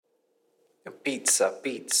Pizza,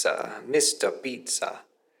 pizza, Mr. Pizza.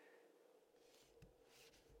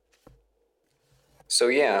 So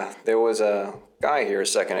yeah, there was a guy here a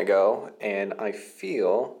second ago, and I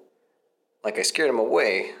feel like I scared him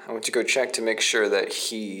away. I went to go check to make sure that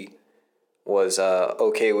he was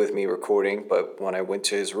okay with me recording, but when I went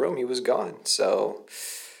to his room, he was gone. So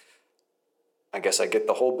I guess I get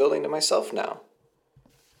the whole building to myself now.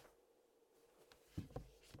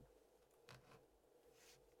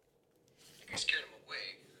 I scared him away.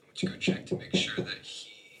 I went to go check to make sure that he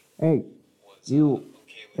Hey, was you okay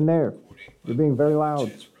with in there. recording, but You're being very when I went loud.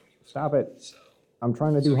 to his room, he was Stop gone. it. So I'm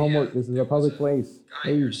trying to do homework. This is there a public was place. guy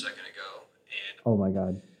here a Please. second ago, and Oh my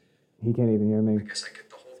God. He can't even hear me. I guess I get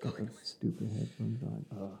the whole Got building those to myself. stupid headphones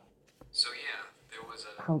on. So yeah, there was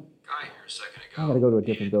a How? guy here a second ago. I gotta go to a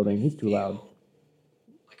different and building. I He's too loud. feel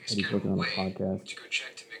like I Said he's scared him working on a away. I podcast. went to go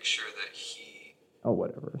check to make sure that he Oh,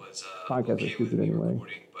 whatever. was Podcasts are okay with stupid me anyway.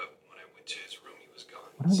 recording, but when I went to his room, he was gone.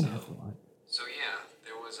 What am I gonna have to watch? So yeah,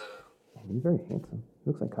 there was a. Man, he's very handsome. He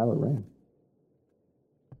looks like Kylo Ren.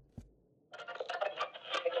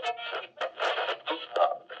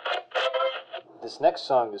 This next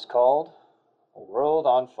song is called "A World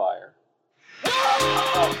on Fire."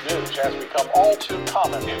 News has become all too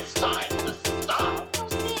common. It's time to stop. Oh,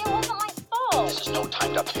 see, it wasn't my fault. This is no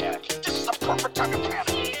time to panic. This is the perfect time to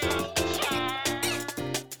panic.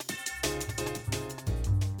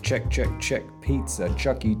 Check, check, check. Pizza.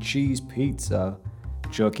 Chuck E. Cheese pizza.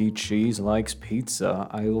 Chuck E. Cheese likes pizza.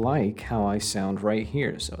 I like how I sound right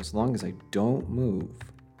here, so as long as I don't move,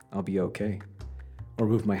 I'll be okay. Or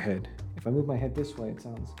move my head. If I move my head this way, it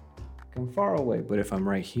sounds like I'm far away, but if I'm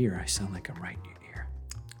right here, I sound like I'm right in your ear.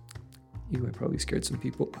 Ew, I probably scared some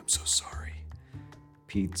people. I'm so sorry.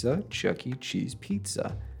 Pizza, Chuck E. Cheese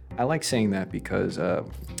pizza. I like saying that because a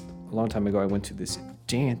long time ago I went to this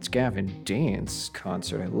Dance Gavin Dance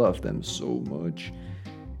concert. I love them so much.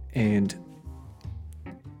 And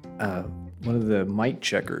one of the mic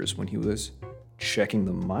checkers, when he was checking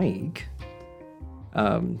the mic,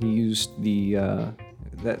 he used the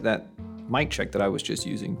that mic check that I was just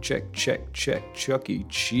using. Check, check, check, Chuck E.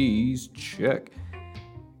 Cheese, check.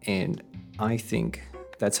 And I think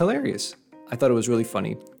that's hilarious. I thought it was really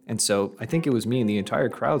funny. And so I think it was me and the entire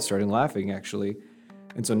crowd started laughing, actually.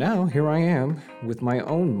 And so now here I am with my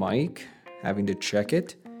own mic, having to check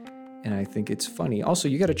it. And I think it's funny. Also,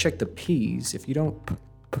 you got to check the P's. If you don't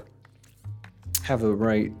have the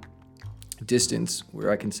right distance where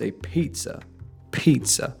I can say pizza,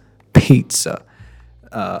 pizza, pizza,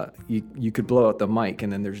 you could blow out the mic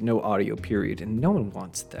and then there's no audio, period. And no one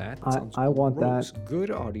wants that. I want Gross. that.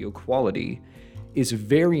 Good audio quality is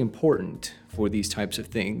very important for these types of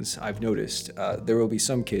things. I've noticed there will be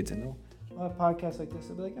some kids and they'll have podcasts like this.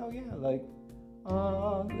 They'll be like, oh yeah, like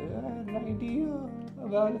I had an idea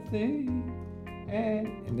about a thing.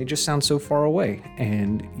 And they just sound so far away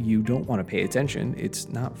and you don't want to pay attention. It's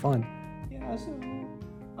not fun. Yeah, so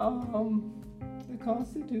the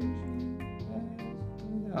Constitution.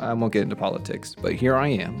 I won't get into politics, but here I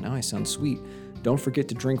am. Now I sound sweet. Don't forget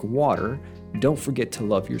to drink water. Don't forget to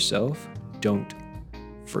love yourself. Don't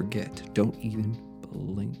forget. Don't even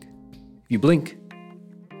blink. If you blink,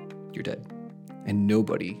 you're dead. And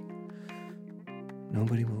nobody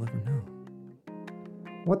will ever know.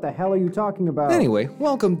 What the hell are you talking about? Anyway,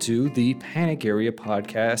 welcome to the Panic Area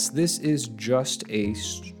Podcast. This is just a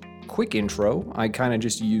quick intro. I kind of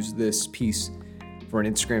just used this piece for an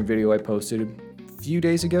Instagram video I posted a few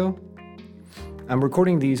days ago. I'm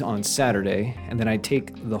recording these on Saturday, and then I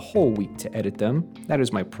take the whole week to edit them. That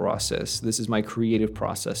is my process. This is my creative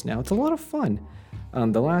process now. It's a lot of fun.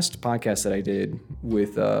 The last podcast that I did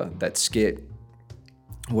with that skit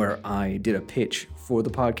where I did a pitch for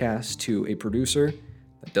the podcast to a producer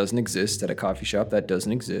that doesn't exist, at a coffee shop that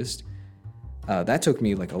doesn't exist. That took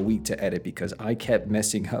me like a week to edit because I kept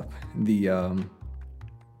messing up the,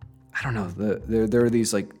 I don't know, there are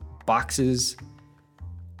these like boxes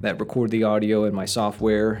that record the audio in my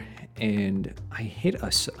software, and I hit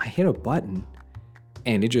a button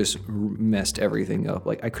and it just messed everything up.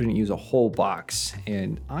 Like I couldn't use a whole box,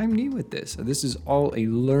 and I'm new at this. This is all a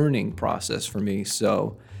learning process for me,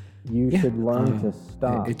 so You should learn to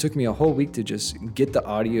stop. it took me a whole week to just get the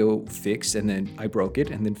audio fixed, and then I broke it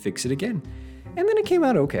and then fix it again. And then it came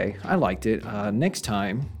out okay. I liked it. Next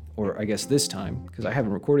time, or I guess this time, because I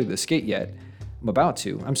haven't recorded the skit yet, I'm about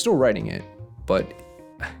to. I'm still writing it, but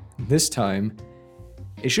this time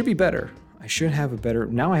it should be better. I should have a better,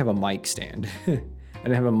 now I have a mic stand. I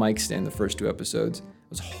didn't have a mic stand the first two episodes. I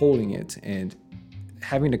was holding it and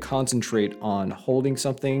having to concentrate on holding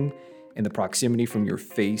something and the proximity from your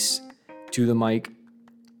face to the mic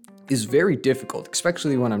is very difficult,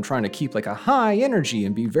 especially when I'm trying to keep like a high energy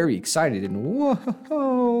and be very excited and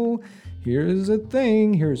whoa, here's a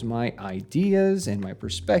thing, here's my ideas and my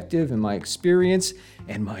perspective and my experience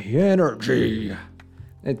and my energy.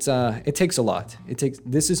 It takes a lot.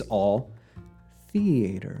 This is all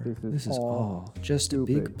theater. This is all just a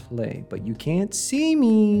big play, but you can't see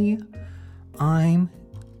me. I'm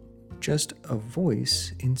just a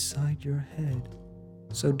voice inside your head.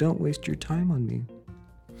 So don't waste your time on me.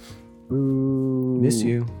 Ooh. Miss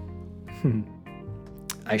you.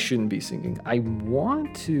 I shouldn't be singing. I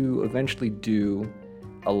want to eventually do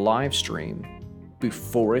a live stream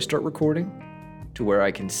before I start recording to where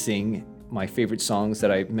I can sing my favorite songs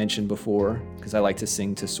that I mentioned before, because I like to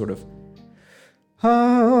sing to sort of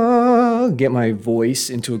get my voice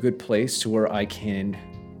into a good place to where I can,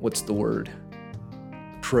 what's the word?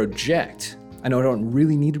 Project. I know I don't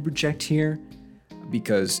really need to project here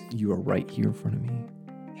because you are right here in front of me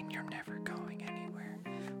and you're never going anywhere.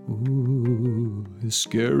 Ooh,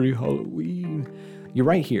 scary Halloween. You're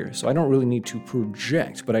right here, so I don't really need to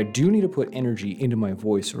project, but I do need to put energy into my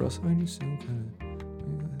voice or else I just sound kind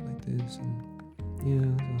of like this.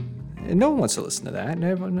 And no one wants to listen to that.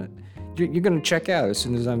 You're gonna check out as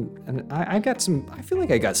soon as I feel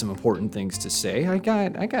like I got some important things to say. I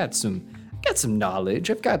got some knowledge.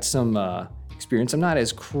 I've got some experience. I'm not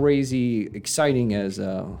as crazy exciting as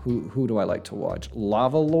who do I like to watch?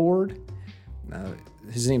 Lava Lord.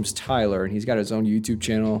 His name's Tyler, and he's got his own YouTube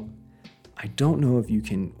channel. I don't know if you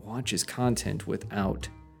can watch his content without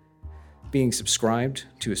being subscribed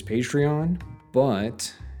to his Patreon,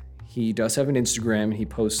 but he does have an Instagram. He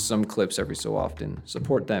posts some clips every so often.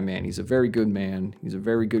 Support that man. He's a very good man. He's a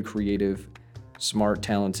very good creative, smart,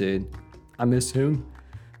 talented. I miss him.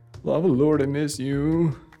 Lava Lord, I miss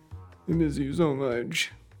you. I miss you so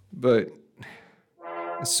much. But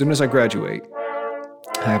as soon as I graduate,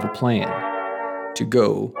 I have a plan to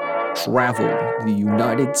go travel the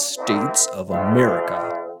United States of America.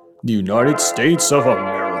 The United States of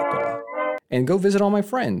America. And go visit all my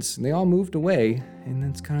friends. They all moved away, and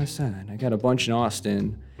that's kind of sad. I got a bunch in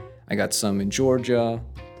Austin. I got some in Georgia.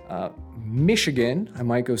 Michigan, I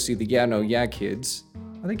might go see the Yeah No Yeah kids.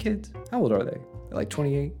 Are they kids? How old are they? They're like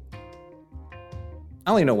 28? I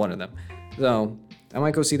only know one of them. So I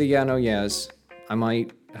might go see the Yeah No Yeahs. I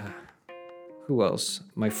might, who else?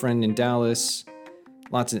 My friend in Dallas.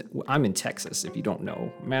 I'm in Texas, if you don't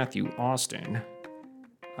know. Matthew Austin.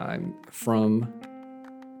 I'm from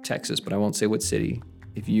Texas, but I won't say what city.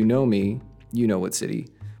 If you know me, you know what city.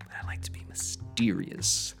 But I like to be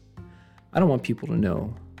mysterious. I don't want people to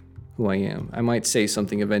know who I am. I might say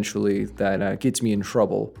something eventually that gets me in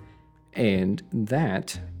trouble, and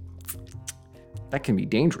that can be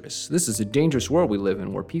dangerous. This is a dangerous world we live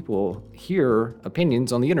in, where people hear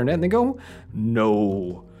opinions on the internet and they go,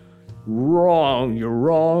 no, wrong, you're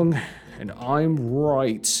wrong, and I'm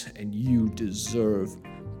right, and you deserve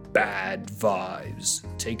bad vibes.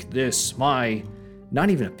 Take this, my, not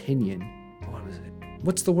even opinion. What was it?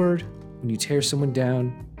 What's the word? When you tear someone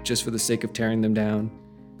down just for the sake of tearing them down?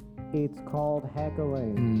 It's called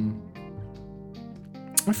heckling.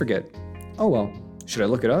 I forget. Oh well. Should I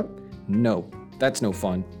look it up? No. That's no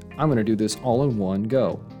fun. I'm gonna do this all in one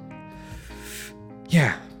go.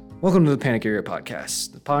 Yeah. Welcome to the Panic Area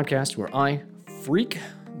Podcast. The podcast where I freak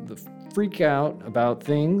out about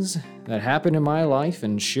things that happen in my life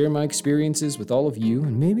and share my experiences with all of you,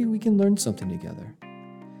 and maybe we can learn something together.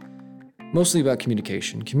 Mostly about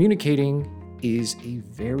communication. Communicating is a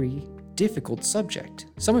very difficult subject.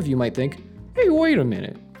 Some of you might think, hey, wait a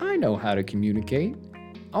minute. I know how to communicate.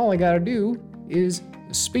 All I gotta do is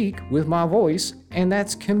speak with my voice, and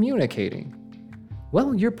that's communicating.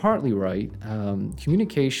 Well, you're partly right.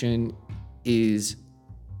 Communication is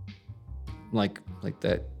like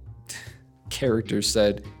that character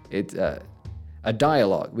said, it's a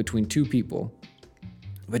dialogue between two people.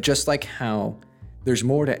 But just like how there's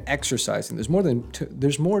more to exercising, there's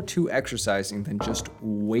more to exercising than just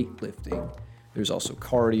weightlifting. There's also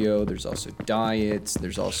cardio, there's also diets,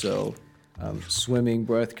 there's also swimming,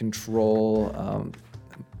 breath control,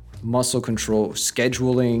 muscle control,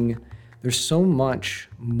 scheduling. There's so much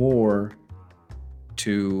more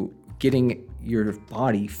to getting your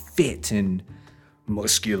body fit and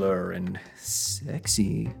muscular and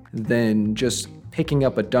sexy than just picking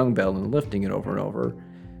up a dumbbell and lifting it over and over.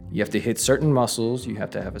 You have to hit certain muscles, you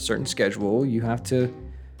have to have a certain schedule, you have to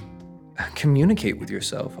communicate with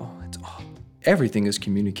yourself. Everything is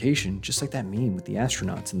communication, just like that meme with the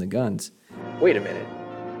astronauts and the guns. Wait a minute.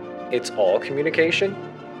 It's all communication?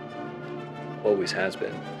 Always has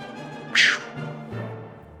been.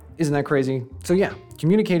 Isn't that crazy? So yeah,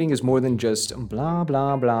 communicating is more than just blah,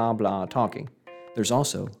 blah, blah, blah talking. There's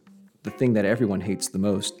also the thing that everyone hates the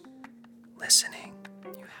most, listening.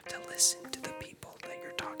 You have to listen to the people that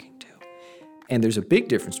you're talking to. And there's a big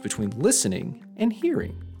difference between listening and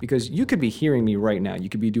hearing, because you could be hearing me right now. You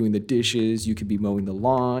could be doing the dishes, you could be mowing the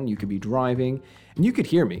lawn, you could be driving, and you could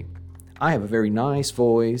hear me. I have a very nice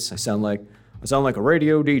voice. I sound like a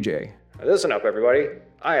radio DJ. Listen up, everybody.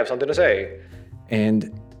 I have something to say.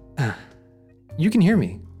 And you can hear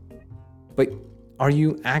me. But are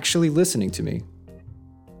you actually listening to me?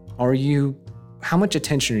 How much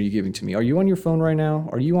attention are you giving to me? Are you on your phone right now?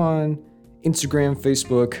 Are you on Instagram,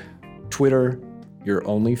 Facebook, Twitter, your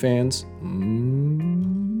OnlyFans?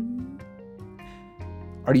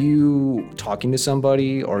 Are you talking to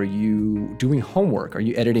somebody? Are you doing homework? Are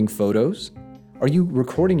you editing photos? Are you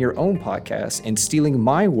recording your own podcast and stealing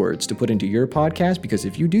my words to put into your podcast? Because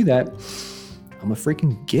if you do that, I'm gonna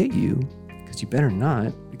freaking get you. Because you better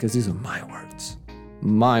not, because these are my words.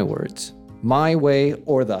 My words. My way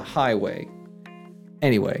or the highway.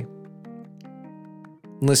 Anyway,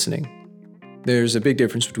 listening. There's a big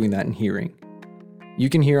difference between that and hearing. You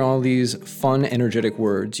can hear all these fun, energetic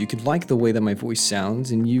words. You can like the way that my voice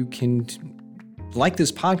sounds, and you can like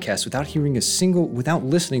this podcast without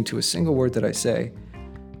listening to a single word that I say.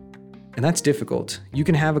 And that's difficult. You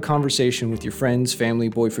can have a conversation with your friends, family,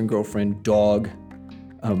 boyfriend, girlfriend, dog,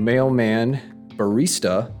 a mailman,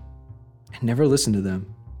 barista, and never listen to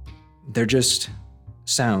them. They're just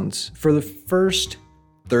sounds. For the first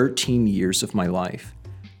 13 years of my life,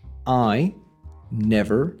 I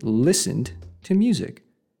never listened to music.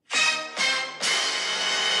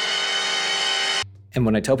 And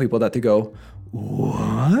when I tell people that, they go,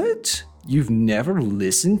 "What? You've never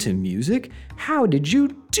listened to music? How did you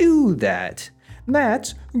do that?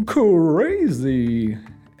 That's crazy."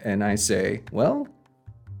 And I say, well,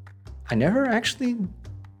 I never actually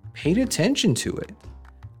paid attention to it.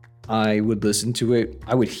 I would listen to it.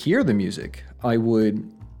 I would hear the music.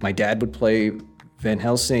 My dad would play Van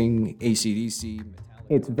Helsing, AC/DC, Metallica.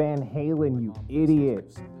 It's Van Halen, you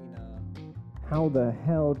idiot. How the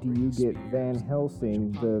hell do you get Van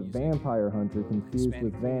Helsing, the vampire hunter, confused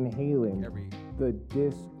with Van Halen? The Sunday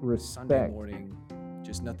disrespect. morning,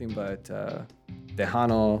 just nothing but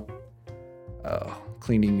Tejano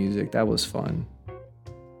cleaning music. That was fun.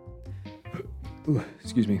 Ooh,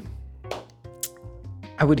 excuse me.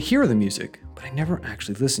 I would hear the music, but I never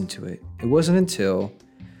actually listened to it. It wasn't until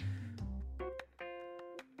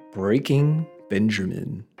Breaking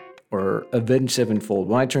Benjamin or Avenged Sevenfold.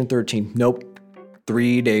 When I turned 13, nope,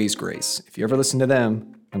 3 Days Grace. If you ever listen to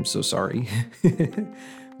them, I'm so sorry.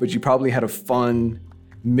 But you probably had a fun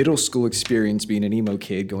middle school experience being an emo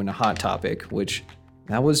kid going to Hot Topic, which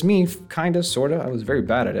that was me, kind of, sort of. I was very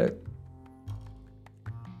bad at it.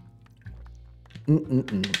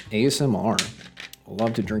 ASMR. I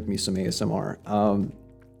love to drink me some ASMR.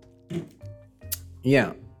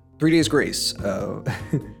 Yeah, 3 Days Grace.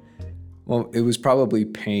 Well, it was probably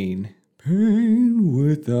Pain. Pain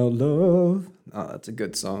without love. Oh, that's a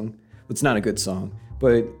good song. It's not a good song,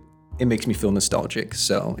 but it makes me feel nostalgic,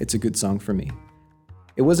 so it's a good song for me.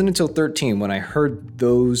 It wasn't until 13 when I heard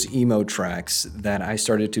those emo tracks that I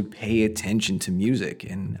started to pay attention to music,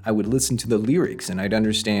 and I would listen to the lyrics, and I'd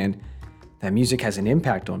understand that music has an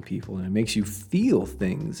impact on people, and it makes you feel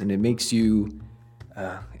things, and it makes you,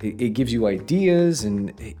 it gives you ideas,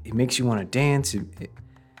 and it makes you want to dance.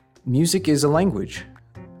 Music is a language.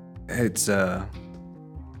 It's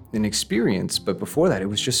an experience, but before that, it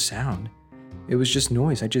was just sound. It was just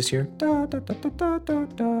noise. I just hear da da da da da da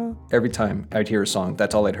da. Every time I'd hear a song,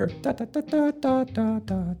 that's all I'd hear. Da da da da da da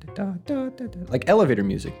da da da da. Like elevator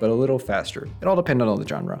music, but a little faster. It all depended on the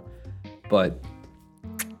genre. But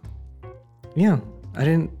yeah, I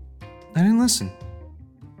didn't listen.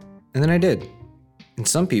 And then I did. And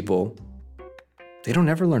some people, they don't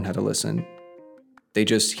ever learn how to listen. They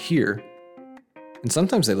just hear. And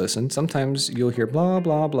sometimes they listen. Sometimes you'll hear blah,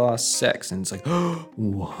 blah, blah, sex. And it's like, oh,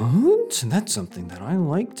 what? And that's something that I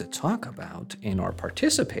like to talk about and or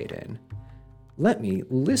participate in. Let me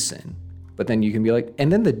listen. But then you can be like,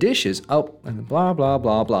 and then the dishes, oh, and blah, blah,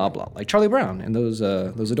 blah, blah, blah. Like Charlie Brown and those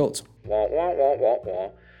adults. Wah, wah, wah, wah, wah.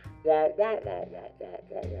 Wah, wah, wah, wah, wah, wah,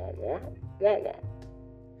 wah, wah, wah.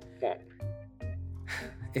 Wah.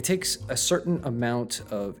 It takes a certain amount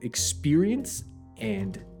of experience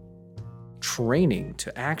and training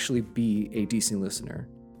to actually be a decent listener.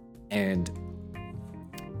 And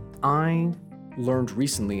I learned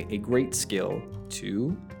recently a great skill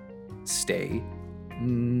to stay,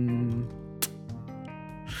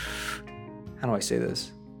 how do I say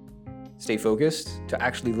this? Stay focused, to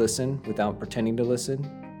actually listen without pretending to listen.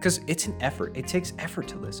 because it's an effort. It takes effort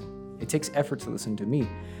to listen. It takes effort to listen to me.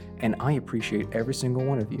 And I appreciate every single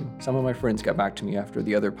one of you. Some of my friends got back to me after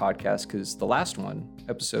the other podcast because the last one,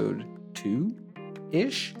 episode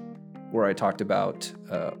 2-ish, where I talked about,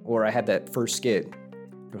 or I had that first skit.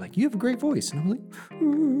 They're like, you have a great voice. And I'm like,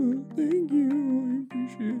 oh, thank you. I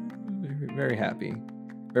appreciate it. Very happy.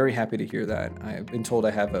 Very happy to hear that. I've been told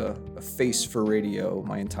I have a face for radio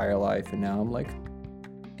my entire life. And now I'm like,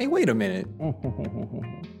 hey, wait a minute.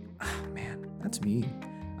 Man, that's me.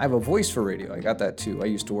 I have a voice for radio. I got that too. I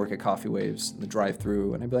used to work at Coffee Waves in the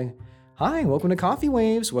drive-thru, and I'd be like, hi, welcome to Coffee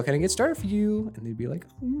Waves. What can I get started for you? And they'd be like,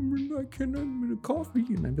 oh, I cannot get a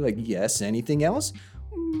coffee. And I'd be like, yes, anything else?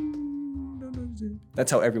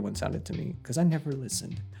 That's how everyone sounded to me, because I never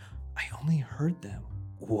listened. I only heard them.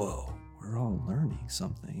 Whoa, we're all learning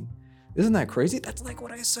something. Isn't that crazy? That's like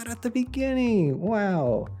what I said at the beginning.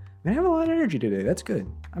 Wow. Man, I have a lot of energy today. That's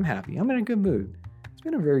good. I'm happy. I'm in a good mood. It's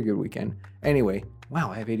been a very good weekend. Anyway,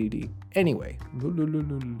 wow, I have ADD. Anyway,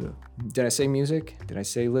 did I say music? Did I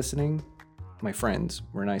say listening? My friends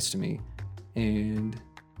were nice to me. And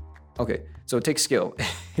okay, so it takes skill.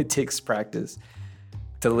 It takes practice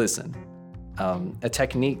to listen. A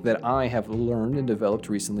technique that I have learned and developed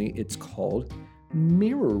recently, it's called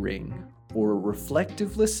mirroring or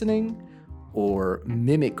reflective listening or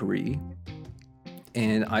mimicry.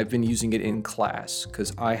 And I've been using it in class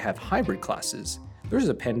because I have hybrid classes. There's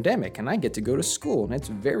a pandemic and I get to go to school, and it's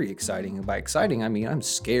very exciting. And by exciting, I mean I'm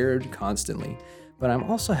scared constantly, but I'm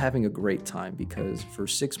also having a great time because for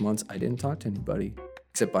 6 months I didn't talk to anybody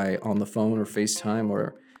except by on the phone or FaceTime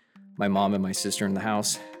or my mom and my sister in the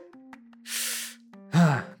house.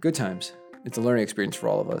 Good times. It's a learning experience for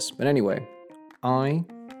all of us. But anyway, I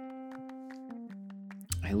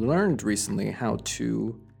learned recently how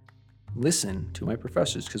to listen to my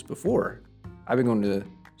professors, because before I've been going to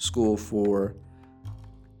school for,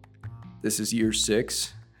 this is year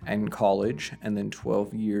 6 and college, and then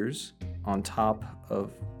 12 years on top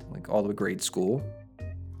of like all the grade school,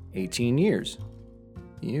 18 years.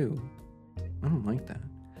 Ew, I don't like that.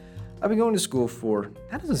 I've been going to school for,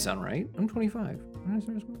 that doesn't sound right. I'm 25. When did I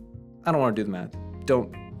start school? I don't want to do the math.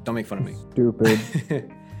 Don't make fun of me.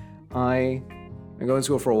 Stupid. I've been going to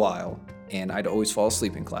school for a while, and I'd always fall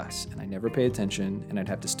asleep in class, and I never pay attention, and I'd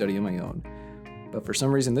have to study on my own. But for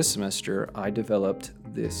some reason this semester, I developed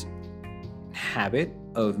this habit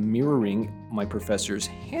of mirroring my professor's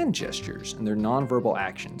hand gestures and their nonverbal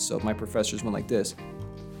actions. So if my professors went like this,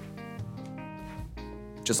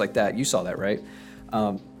 just like that, you saw that, right?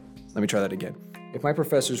 Let me try that again. If my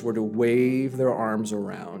professors were to wave their arms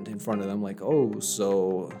around in front of them like, oh,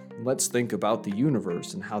 so let's think about the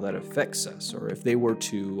universe and how that affects us. Or if they were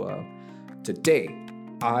to, today,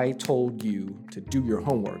 I told you to do your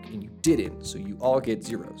homework and you didn't, so you all get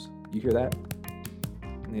zeros. You hear that?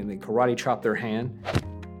 And then they karate chop their hand.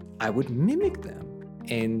 I would mimic them.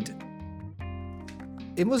 And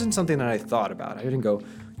it wasn't something that I thought about. I didn't go,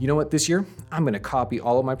 you know what, this year, I'm going to copy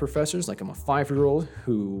all of my professors like I'm a 5-year-old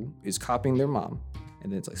who is copying their mom.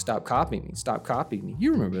 And then it's like, stop copying me, stop copying me.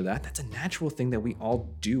 You remember that. That's a natural thing that we all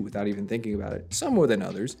do without even thinking about it. Some more than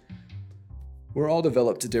others. We're all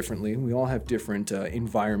developed differently. We all have different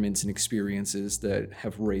environments and experiences that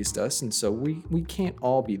have raised us. And so we can't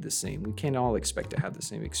all be the same. We can't all expect to have the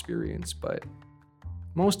same experience, but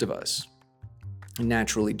most of us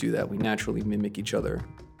naturally do that. We naturally mimic each other.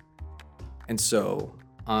 And so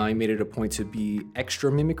I made it a point to be extra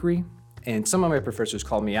mimicry, and some of my professors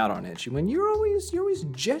called me out on it. She went, you're always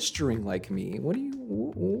gesturing like me.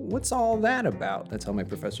 What's all that about? That's how my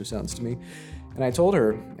professor sounds to me. And I told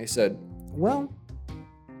her, I said, well,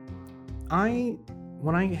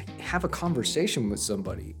 when I have a conversation with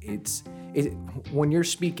somebody, when you're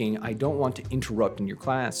speaking, I don't want to interrupt in your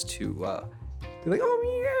class to be like,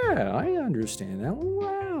 oh yeah, I understand that.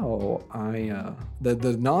 Wow. The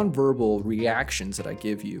nonverbal reactions that I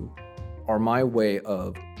give you are my way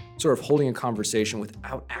of sort of holding a conversation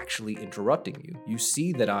without actually interrupting you. You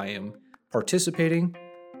see that I am participating,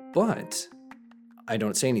 but I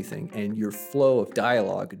don't say anything, and your flow of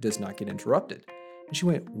dialogue does not get interrupted. And she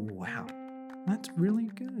went, wow, that's really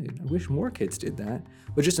good. I wish more kids did that.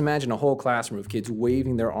 But just imagine a whole classroom of kids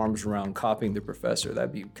waving their arms around, copying their professor.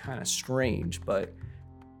 That'd be kind of strange, but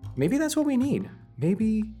maybe that's what we need.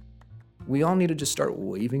 Maybe we all need to just start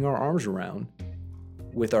waving our arms around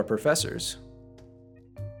with our professors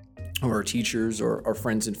or our teachers or our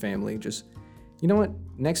friends and family. Just, you know what?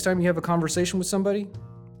 Next time you have a conversation with somebody,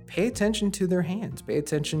 pay attention to their hands. Pay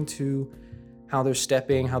attention to how they're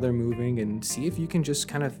stepping, how they're moving, and see if you can just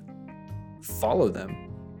kind of follow them.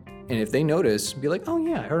 And if they notice, be like, oh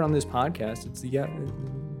yeah, I heard on this podcast, it's the yeah,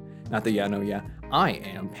 not the yeah, no, yeah. I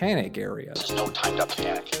am Panic Area. This is no time to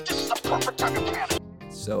panic. This is the perfect time to panic.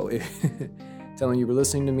 So tell them you were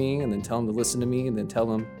listening to me, and then tell them to listen to me, and then tell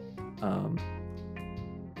them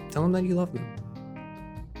that you love them.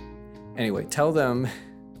 Anyway, tell them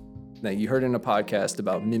that you heard in a podcast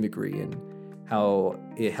about mimicry and how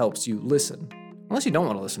it helps you listen. Unless you don't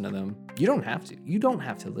want to listen to them, you don't have to. You don't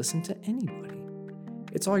have to listen to anybody.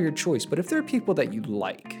 It's all your choice. But if there are people that you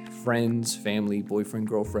like, friends, family, boyfriend,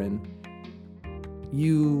 girlfriend,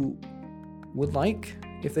 you would like,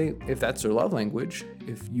 if that's their love language,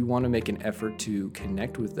 if you want to make an effort to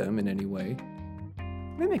connect with them in any way,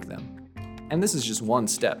 mimic them. And this is just one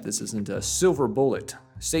step. This isn't a silver bullet.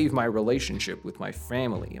 Save my relationship with my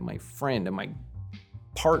family and my friend and my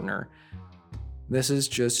partner. This is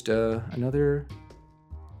just another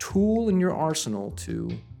tool in your arsenal to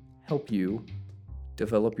help you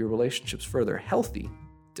develop your relationships further. Healthy.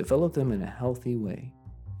 Develop them in a healthy way.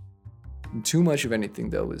 And too much of anything,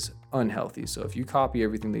 though, is unhealthy. So if you copy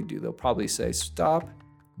everything they do, they'll probably say, stop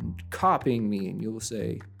copying me. And you'll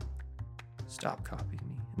say, stop copying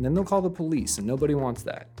me. And then they'll call the police, and nobody wants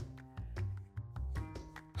that.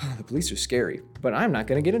 The police are scary, but I'm not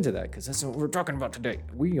going to get into that because that's what we're talking about today.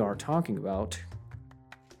 We are talking about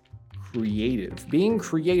creative. Being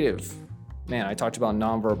creative. Man, I talked about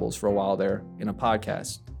nonverbals for a while there in a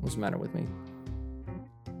podcast. What's the matter with me?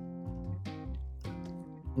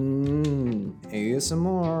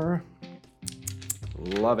 ASMR.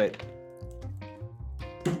 Love it.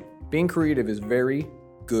 Being creative is very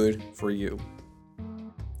good for you.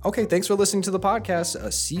 Okay, thanks for listening to the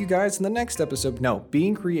podcast. See you guys in the next episode. No,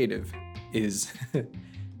 being creative is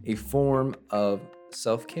a form of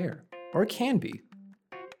self-care, or it can be.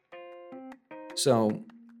 So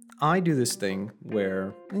I do this thing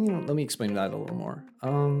where, let me explain that a little more.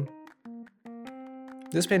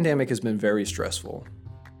 This pandemic has been very stressful.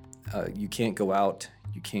 You can't go out.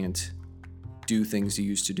 You can't do things you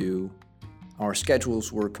used to do. Our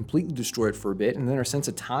schedules were completely destroyed for a bit, and then our sense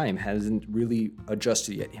of time hasn't really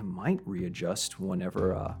adjusted yet. It might readjust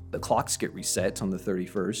whenever the clocks get reset on the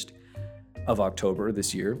 31st of October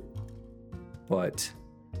this year, but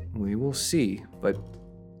we will see. But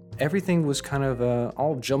everything was kind of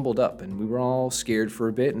all jumbled up, and we were all scared for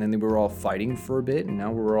a bit, and then we were all fighting for a bit, and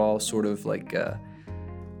now we're all sort of like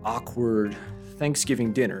awkward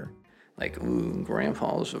Thanksgiving dinner. Like, ooh,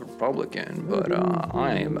 Grandpa's a Republican, but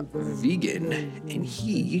I am vegan, and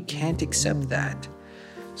he can't accept that.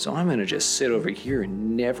 So I'm gonna just sit over here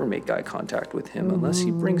and never make eye contact with him unless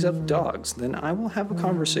he brings up dogs. Then I will have a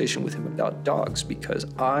conversation with him about dogs because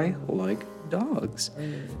I like dogs.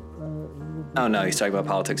 Oh no, he's talking about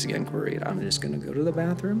politics again. Great. I'm just gonna go to the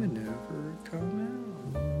bathroom and never come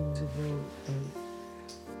out.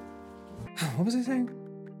 What was I saying?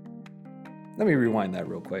 Let me rewind that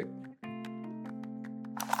real quick.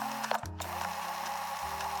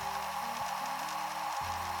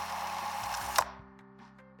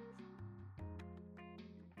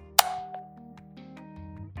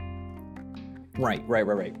 Right.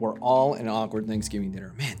 We're all in an awkward Thanksgiving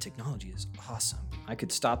dinner. Man, technology is awesome. I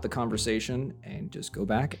could stop the conversation and just go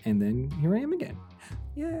back, and then here I am again.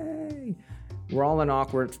 Yay! We're all in an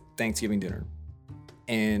awkward Thanksgiving dinner.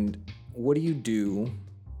 And what do you do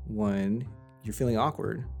when you're feeling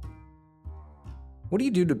awkward? What do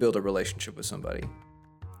you do to build a relationship with somebody?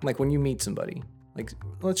 Like when you meet somebody, like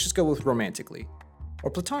let's just go with romantically or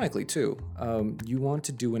platonically too. You want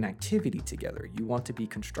to do an activity together. You want to be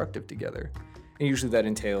constructive together. And usually that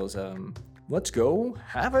entails, let's go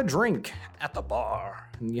have a drink at the bar.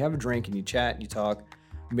 And you have a drink and you chat and you talk.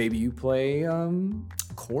 Maybe you play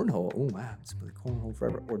cornhole. Oh, wow, it's play cornhole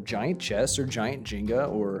forever. Or giant chess or giant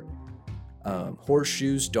Jenga or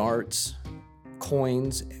horseshoes, darts,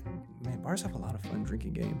 coins. Man, bars have a lot of fun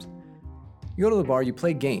drinking games. You go to the bar, you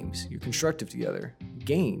play games. You're constructive together.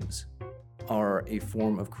 Games are a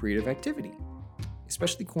form of creative activity.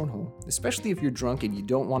 Especially cornhole, especially if you're drunk and you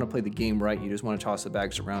don't want to play the game right, you just want to toss the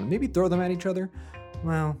bags around and maybe throw them at each other.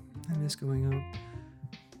 Wow, I miss going out.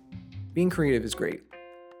 Being creative is great.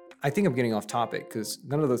 I think I'm getting off topic because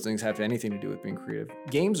none of those things have anything to do with being creative.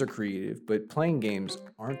 Games are creative, but playing games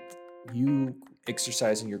aren't you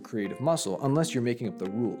exercising your creative muscle unless you're making up the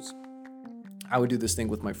rules. I would do this thing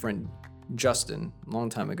with my friend Justin a long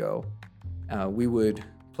time ago. We would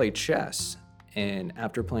play chess, and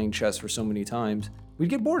after playing chess for so many times, we'd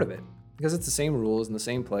get bored of it because it's the same rules and the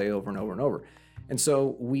same play over and over and over. And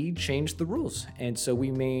so we changed the rules. And so we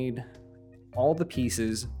made all the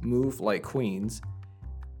pieces move like queens,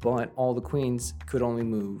 but all the queens could only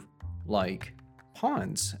move like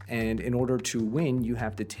pawns. And in order to win, you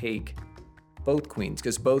have to take both queens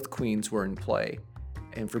because both queens were in play.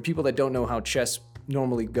 And for people that don't know how chess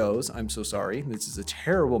normally goes, I'm so sorry. This is a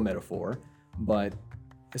terrible metaphor, but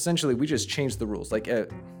essentially we just changed the rules. Like,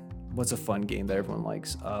 what's a fun game that everyone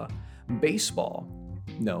likes? Baseball.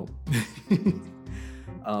 No.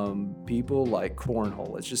 People like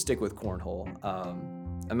cornhole. Let's just stick with cornhole.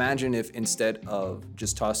 Imagine if instead of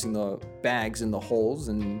just tossing the bags in the holes,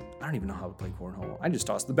 and I don't even know how to play cornhole. I just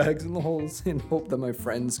toss the bags in the holes and hope that my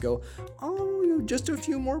friends go, oh, just a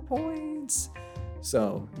few more points.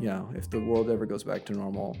 So, yeah, if the world ever goes back to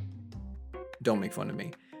normal, don't make fun of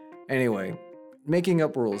me. Anyway, making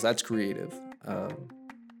up rules, that's creative.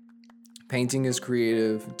 Painting is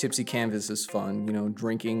creative. Tipsy canvas is fun.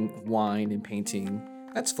 Drinking wine and painting,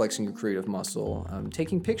 that's flexing your creative muscle.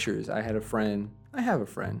 Taking pictures. I have a friend, I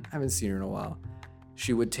haven't seen her in a while.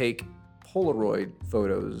 She would take Polaroid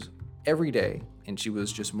photos every day, and she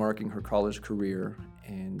was just marking her college career.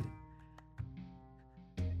 And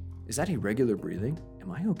is that irregular breathing?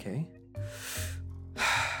 Am I okay?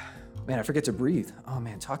 Man, I forget to breathe. Oh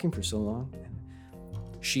man, talking for so long.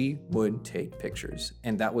 She would take pictures,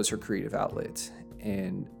 and that was her creative outlet.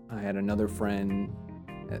 And I had another friend,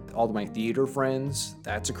 all of my theater friends,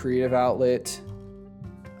 that's a creative outlet.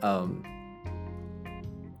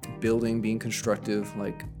 Building, being constructive,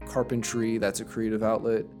 like carpentry, that's a creative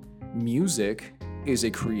outlet. Music is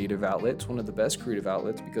a creative outlet. It's one of the best creative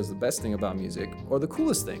outlets, because the best thing about music, or the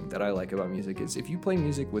coolest thing that I like about music, is if you play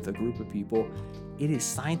music with a group of people, it is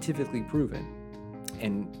scientifically proven.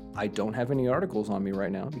 And I don't have any articles on me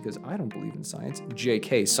right now because I don't believe in science.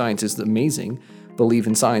 JK, science is amazing. Believe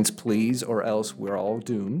in science, please, or else we're all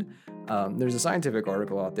doomed. There's a scientific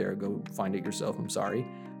article out there, go find it yourself, I'm sorry,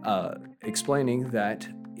 explaining that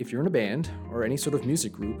if you're in a band or any sort of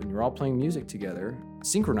music group and you're all playing music together,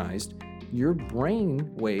 synchronized, your brain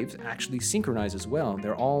waves actually synchronize as well.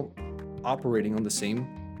 They're all operating on the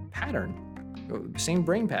same pattern, same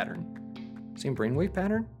brain pattern, same brainwave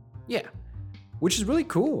pattern. Yeah, which is really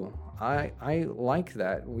cool. I like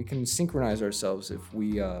that. We can synchronize ourselves if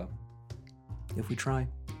we try.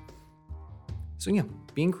 So yeah,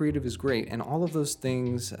 being creative is great, and all of those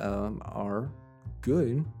things are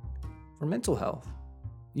good for mental health.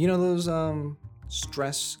 Those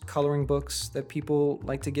stress coloring books that people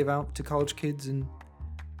like to give out to college kids, and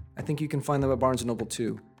I think you can find them at Barnes & Noble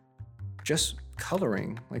too. Just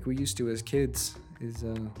coloring, like we used to as kids, is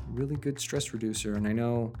a really good stress reducer. And I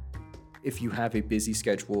know if you have a busy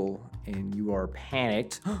schedule and you are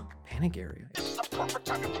panicked, panic area.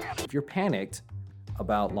 If you're panicked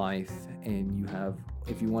about life and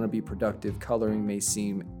if you want to be productive, coloring may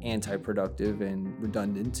seem anti-productive and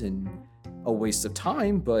redundant and a waste of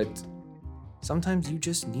time, but sometimes you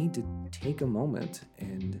just need to take a moment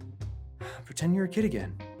and pretend you're a kid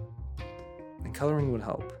again. And coloring would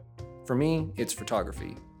help. For me, it's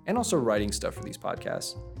photography and also writing stuff for these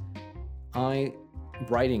podcasts.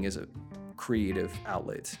 Writing is a creative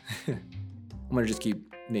outlet. I'm gonna just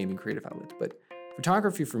keep naming creative outlets, but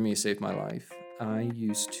photography for me saved my life. I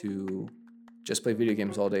used to just play video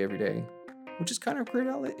games all day, every day, which is kind of a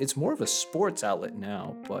creative outlet. It's more of a sports outlet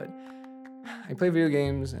now, but I played video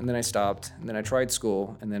games and then I stopped, and then I tried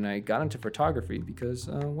school, and then I got into photography because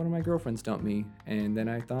one of my girlfriends dumped me, and then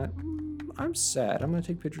I thought, I'm sad, I'm gonna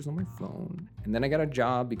take pictures on my phone. And then I got a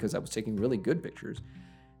job because I was taking really good pictures,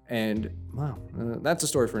 and wow, that's a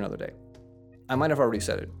story for another day. I might have already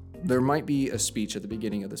said it. There might be a speech at the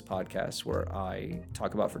beginning of this podcast where I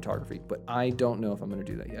talk about photography, but I don't know if I'm gonna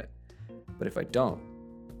do that yet. But if I don't,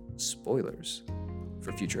 spoilers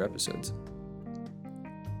for future episodes.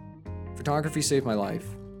 Photography saved my life,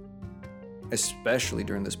 especially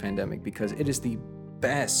during this pandemic, because it is the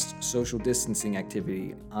best social distancing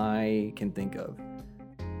activity I can think of.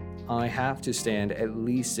 I have to stand at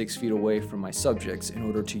least 6 feet away from my subjects in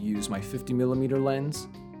order to use my 50mm lens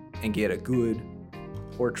and get a good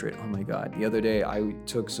portrait. Oh my God. The other day I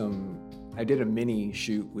did a mini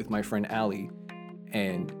shoot with my friend Allie,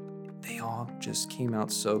 and they all just came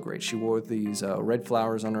out so great. She wore these red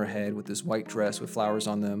flowers on her head with this white dress with flowers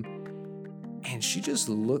on them. And she just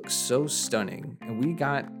looked so stunning. And we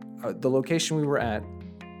got the location we were at,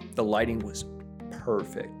 the lighting was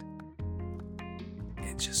perfect.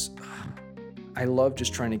 It just, I love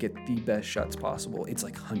just trying to get the best shots possible. It's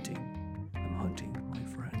like hunting. I'm hunting my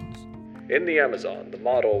friends. In the Amazon, the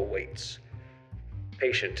model waits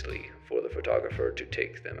patiently for the photographer to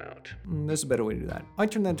take them out. There's a better way to do that. I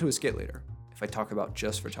turn that into a skit later if I talk about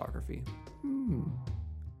just photography. I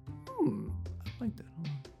like that.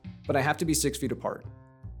 But I have to be 6 feet apart,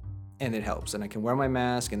 and it helps. And I can wear my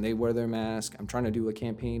mask, and they wear their mask. I'm trying to do a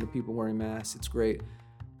campaign of people wearing masks. It's great.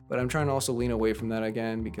 But I'm trying to also lean away from that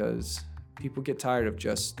again, because People get tired of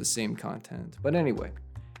just the same content. But anyway,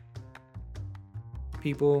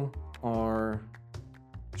 people are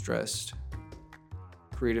stressed.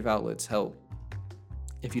 Creative outlets help.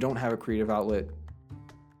 If you don't have a creative outlet,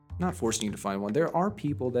 not forcing you to find one. There are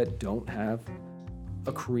people that don't have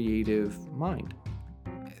a creative mind.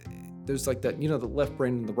 There's like that, the left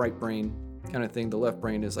brain and the right brain kind of thing. The left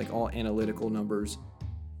brain is like all analytical numbers,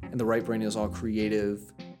 and the right brain is all creative.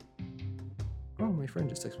 Oh, my friend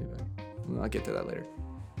just texted me back. I'll get to that later.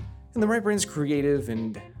 And the right brain is creative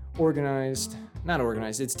and organized. Not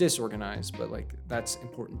organized, it's disorganized, but like that's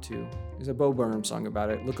important too. There's a Bo Burnham song about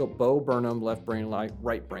it. Look up Bo Burnham, left brain,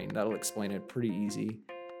 right brain. That'll explain it pretty easy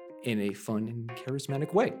in a fun and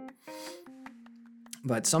charismatic way.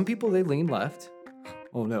 But some people, they lean left.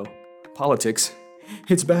 Oh no, politics,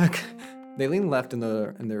 it's back. They lean left in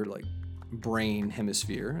their like brain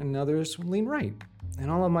hemisphere, and others lean right. And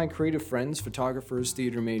all of my creative friends, photographers,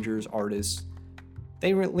 theater majors, artists,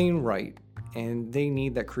 they lean right, and they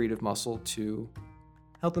need that creative muscle to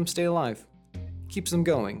help them stay alive. Keeps them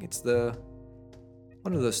going. It's what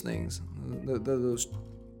are those things? Those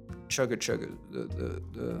chugga,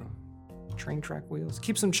 the train track wheels?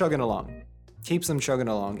 Keeps them chugging along.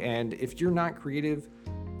 And if you're not creative,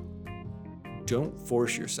 don't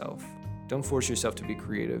force yourself. Don't force yourself to be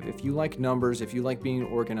creative. If you like numbers, if you like being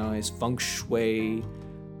organized, feng shui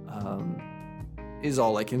is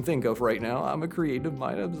all I can think of right now. I'm a creative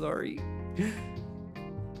mind, I'm sorry.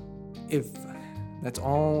 If that's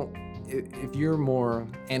all, if you're more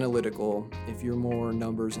analytical, if you're more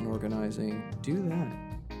numbers and organizing, do that.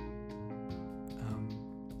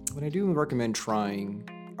 But I do recommend trying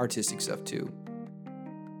artistic stuff too.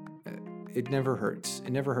 It never hurts.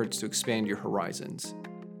 It never hurts to expand your horizons.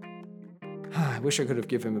 I wish I could have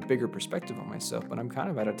given him a bigger perspective on myself, but I'm kind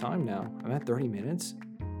of out of time now. I'm at 30 minutes.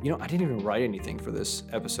 I didn't even write anything for this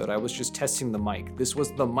episode. I was just testing the mic. This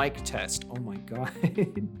was the mic test. Oh my God.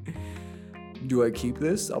 Do I keep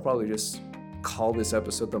this? I'll probably just call this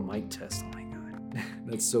episode the mic test. Oh my God.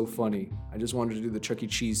 That's so funny. I just wanted to do the Chuck E.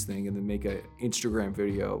 Cheese thing and then make an Instagram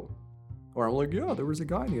video. Or I'm like, yeah, there was a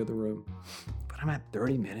guy in the other room. But I'm at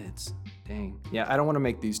 30 minutes. Dang. Yeah, I don't want to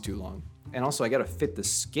make these too long. And also, I got to fit the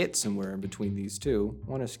skit somewhere in between these two. I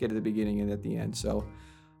want a skit at the beginning and at the end. So,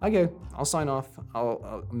 okay, I'll sign off.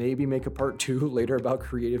 I'll maybe make a part 2 later about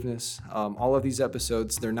creativeness. All of these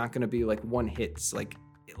episodes, they're not going to be like one hits. Like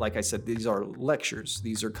I said, these are lectures.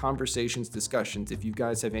 These are conversations, discussions. If you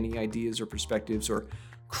guys have any ideas or perspectives or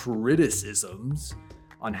criticisms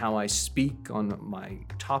on how I speak, on my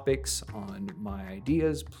topics, on my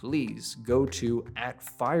ideas, please go to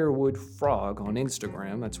 @FirewoodFrog on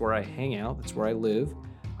Instagram. That's where I hang out. That's where I live.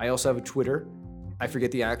 I also have a Twitter. I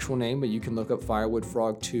forget the actual name, but you can look up Firewood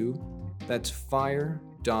Frog 2. That's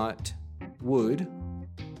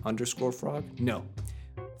fire.wood_frog. No,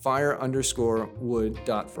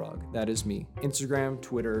 fire_wood.frog. That is me. Instagram,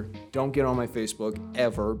 Twitter. Don't get on my Facebook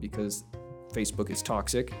ever because Facebook is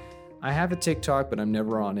toxic. I have a TikTok, but I'm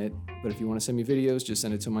never on it. But if you want to send me videos, just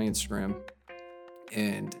send it to my Instagram.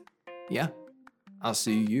 And yeah, I'll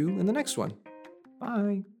see you in the next one.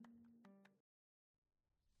 Bye.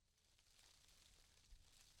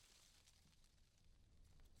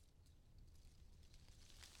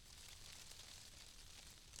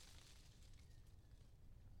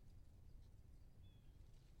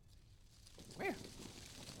 Where?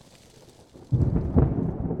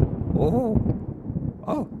 Oh.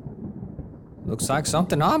 Looks like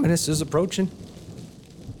something ominous is approaching.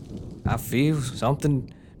 I feel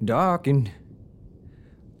something dark and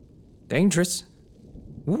dangerous.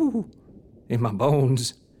 Ooh, in my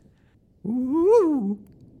bones. Ooh,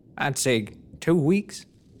 I'd say 2 weeks,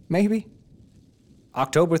 maybe.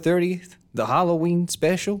 October 30th, the Halloween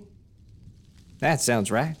special. That sounds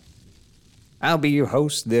right. I'll be your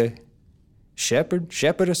host, the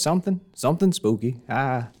shepherd or something spooky.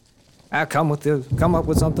 I'll come up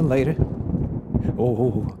with something later.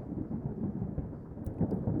 Oh,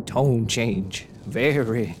 tone change,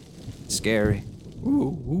 very scary.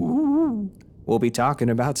 Ooh. We'll be talking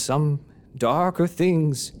about some darker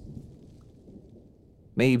things.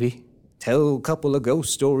 Maybe tell a couple of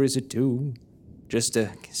ghost stories or two, just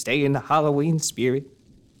to stay in the Halloween spirit.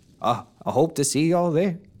 I hope to see y'all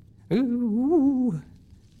there. Ooh,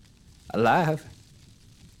 alive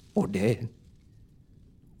or dead.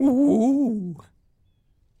 Ooh.